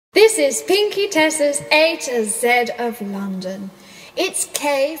This is Pinkietessa's A to Z of London. It's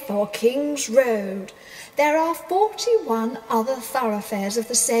K for King's Road. There are 41 other thoroughfares of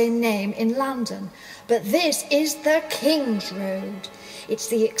the same name in London, but this is the King's Road. It's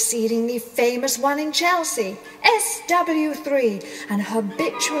the exceedingly famous one in Chelsea, SW3, and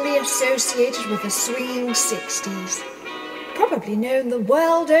habitually associated with the swinging 60s. Probably known the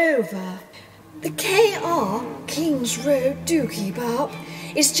world over. The KR, King's Road, do keep up,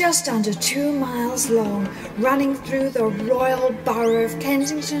 is just under 2 miles long, running through the royal borough of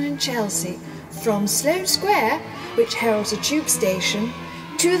Kensington and Chelsea, from Sloane Square, which heralds a tube station,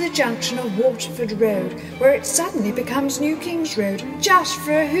 to the junction of Waterford Road, where it suddenly becomes New King's Road, just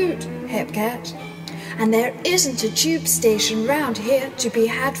for a hoot, Hepcat. And there isn't a tube station round here to be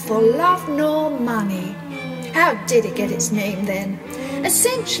had for love nor money. How did it get its name then?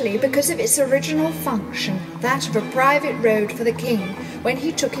 Essentially because of its original function, that of a private road for the king when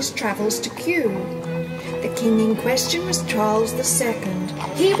he took his travels to Kew. The king in question was Charles II.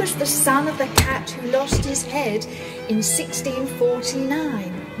 He was the son of the cat who lost his head in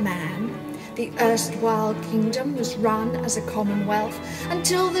 1649, man. The erstwhile kingdom was run as a commonwealth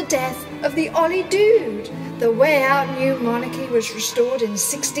until the death of the Ollie Dude. The way out new monarchy was restored in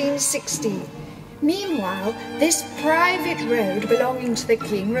 1660. Meanwhile, this private road belonging to the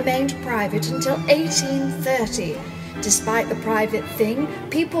king remained private until 1830. Despite the private thing,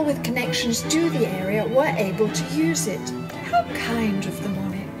 people with connections to the area were able to use it. How kind of them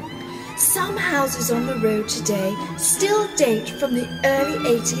on it. Some houses on the road today still date from the early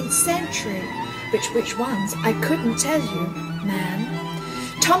 18th century. Which ones, I couldn't tell you, man.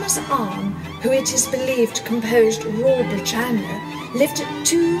 Thomas Arne, who it is believed composed Royal Britannia, lived at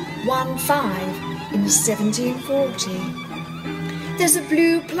 215 in 1740. There's a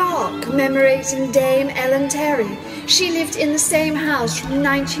blue plaque commemorating Dame Ellen Terry. She lived in the same house from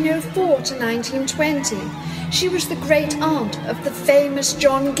 1904 to 1920. She was the great-aunt of the famous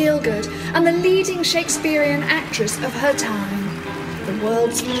John Gielgud and the leading Shakespearean actress of her time. The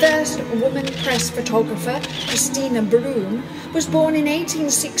world's first woman press photographer, Christina Broom, was born in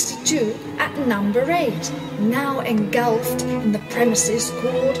 1862 at number 8, now engulfed in the premises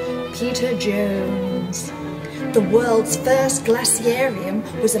called Peter Jones. The world's first glaciarium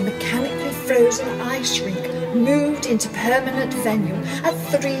was a mechanically frozen ice rink moved into permanent venue at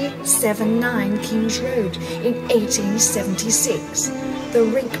 379 King's Road in 1876. The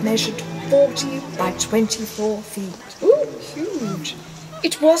rink measured 40 by 24 feet. Ooh, huge!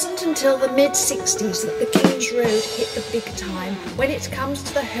 It wasn't until the mid-60s that the King's Road hit the big time when it comes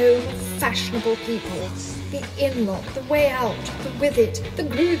to the home of fashionable people. The in-lot, the way out, the with it, the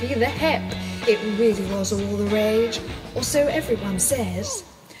groovy, the hep. It really was all the rage, or so everyone says.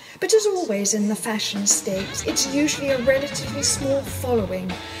 But as always in the fashion stakes, it's usually a relatively small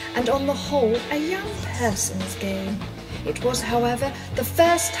following, and on the whole, a young person's game. It was, however, the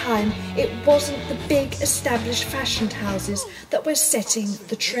first time it wasn't the big established fashioned houses that were setting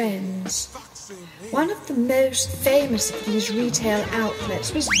the trends. One of the most famous of these retail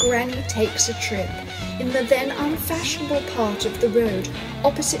outlets was Granny Takes a Trip, in the then unfashionable part of the road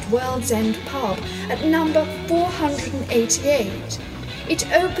opposite World's End Pub at number 488. It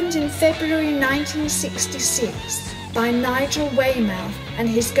opened in February 1966 by Nigel Weymouth and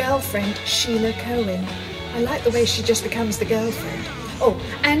his girlfriend Sheila Cohen. I like the way she just becomes the girlfriend. Oh,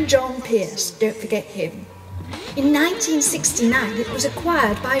 and John Pierce, don't forget him. In 1969 it was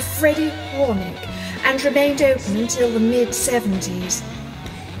acquired by Freddie Hornick and remained open until the mid-70s.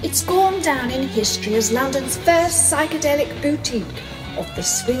 It's gone down in history as London's first psychedelic boutique of the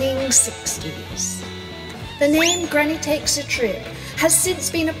swinging 60s. The name Granny Takes a Trip has since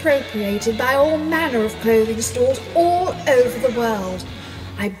been appropriated by all manner of clothing stores all over the world.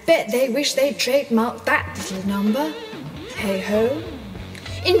 I bet they wish they'd trademarked that little number. Hey-ho.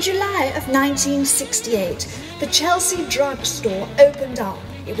 In July of 1968, the Chelsea drugstore opened up.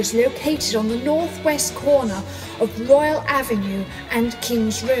 It was located on the northwest corner of Royal Avenue and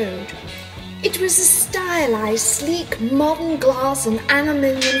King's Road. It was a stylized, sleek, modern glass and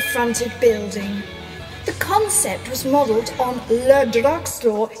aluminium-fronted building. The concept was modelled on Le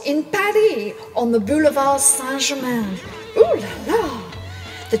Drugstore in Paris on the Boulevard Saint-Germain. Ooh la la!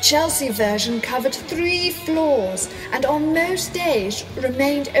 The Chelsea version covered 3 floors and on most days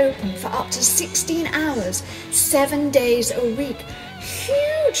remained open for up to 16 hours, 7 days a week.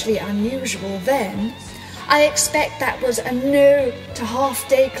 Hugely unusual then. I expect that was a no to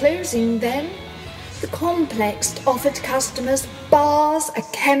half-day closing then. The complex offered customers bars, a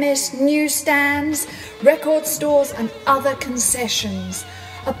chemist, newsstands, record stores and other concessions.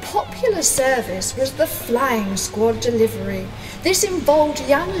 A popular service was the Flying Squad delivery. This involved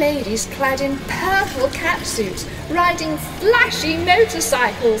young ladies clad in purple catsuits, riding flashy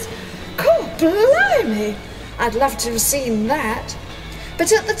motorcycles. God blimey! I'd love to have seen that.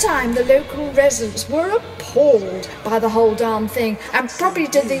 But at the time, the local residents were appalled by the whole darn thing and probably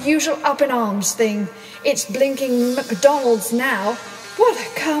did the usual up-in-arms thing. It's blinking McDonald's now. What a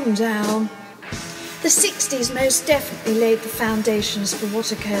come-down. The 60s most definitely laid the foundations for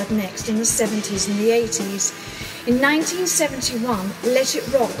what occurred next in the 70s and the 80s. In 1971, Let It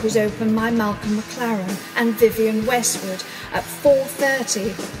Rock was opened by Malcolm McLaren and Vivienne Westwood at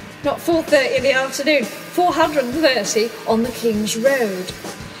 4:30. Not 4:30 in the afternoon, 430 on the King's Road,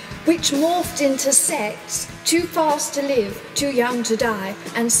 which morphed into Sex, Too Fast to Live, Too Young to Die,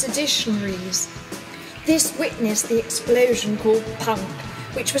 and Seditionaries. This witnessed the explosion called punk,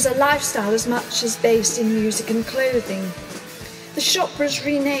 which was a lifestyle as much as based in music and clothing. The shop was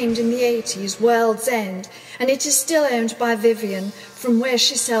renamed in the 80s World's End, and it is still owned by Vivienne, from where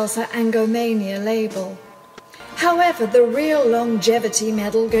she sells her Angomania label. However, the real longevity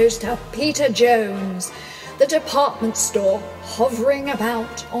medal goes to Peter Jones, the department store hovering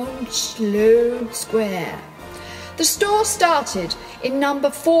about on Sloane Square. The store started in number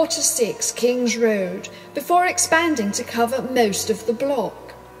 4 to 6 King's Road before expanding to cover most of the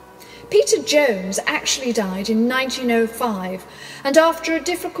block. Peter Jones actually died in 1905 and after a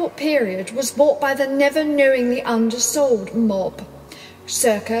difficult period was bought by the never knowingly undersold mob,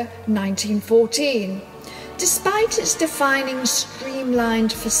 circa 1914. Despite its defining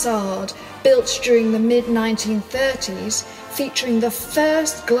streamlined facade, built during the mid-1930s, featuring the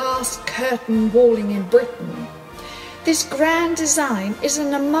first glass curtain walling in Britain, this grand design is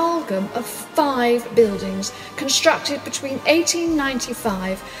an amalgam of 5 buildings constructed between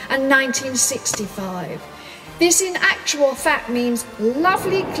 1895 and 1965. This in actual fact means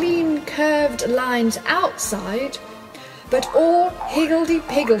lovely clean curved lines outside, but all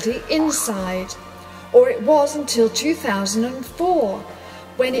higgledy-piggledy inside. Or it was until 2004,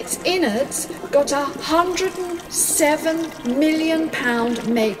 when its innards got a £107 million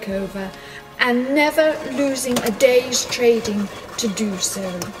makeover and never losing a day's trading to do so.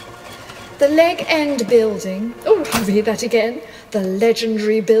 The Leg End building, oh, I'll read that again, the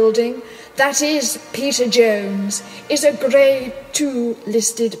legendary building, that is Peter Jones, is a Grade 2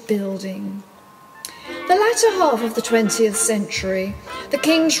 listed building. The latter half of the 20th century, the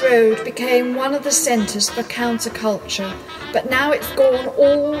King's Road became one of the centres for counterculture, but now it's gone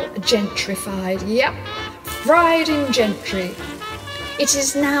all gentrified. Yep, fried in gentry. It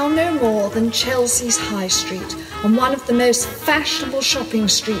is now no more than Chelsea's High Street and one of the most fashionable shopping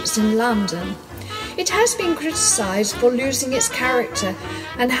streets in London. It has been criticised for losing its character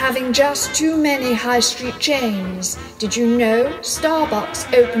and having just too many high street chains. Did you know Starbucks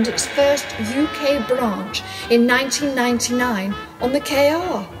opened its first UK branch in 1999 on the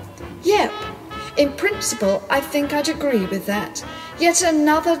KR? Yep, in principle I think I'd agree with that. Yet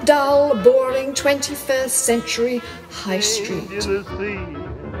another dull, boring 21st century high street.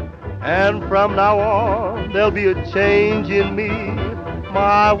 And from now on there'll be a change in me.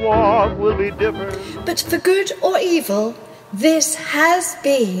 My walk will be different. But for good or evil, this has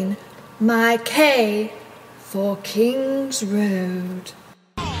been my K for King's Road.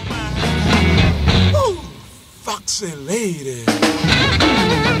 Ooh, foxy lady.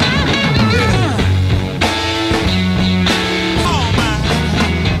 Oh, my.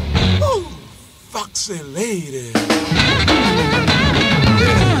 Ooh, foxy lady.